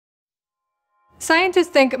Scientists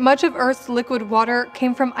think much of Earth's liquid water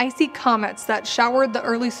came from icy comets that showered the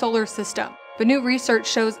early solar system. But new research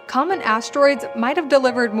shows common asteroids might have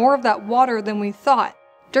delivered more of that water than we thought.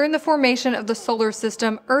 During the formation of the solar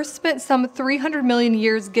system, Earth spent some 300 million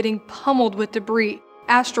years getting pummeled with debris.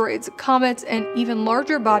 Asteroids, comets, and even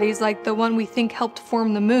larger bodies like the one we think helped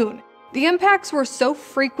form the moon. The impacts were so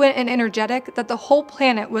frequent and energetic that the whole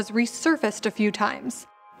planet was resurfaced a few times.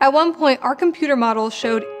 At one point, our computer models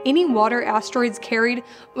showed any water asteroids carried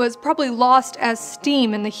was probably lost as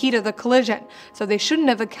steam in the heat of the collision, so they shouldn't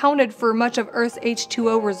have accounted for much of Earth's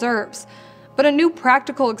H2O reserves. But a new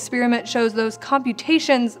practical experiment shows those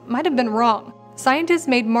computations might have been wrong. Scientists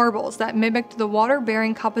made marbles that mimicked the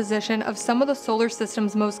water-bearing composition of some of the solar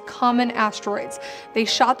system's most common asteroids. They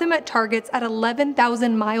shot them at targets at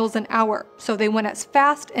 11,000 miles an hour, so they went as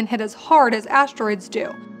fast and hit as hard as asteroids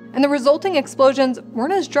do. And the resulting explosions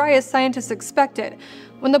weren't as dry as scientists expected.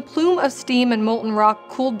 When the plume of steam and molten rock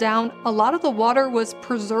cooled down, a lot of the water was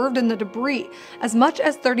preserved in the debris, as much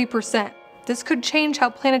as 30%. This could change how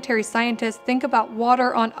planetary scientists think about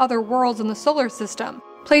water on other worlds in the solar system.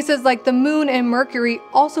 Places like the Moon and Mercury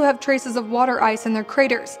also have traces of water ice in their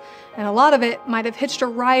craters, and a lot of it might have hitched a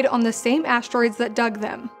ride on the same asteroids that dug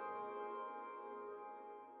them.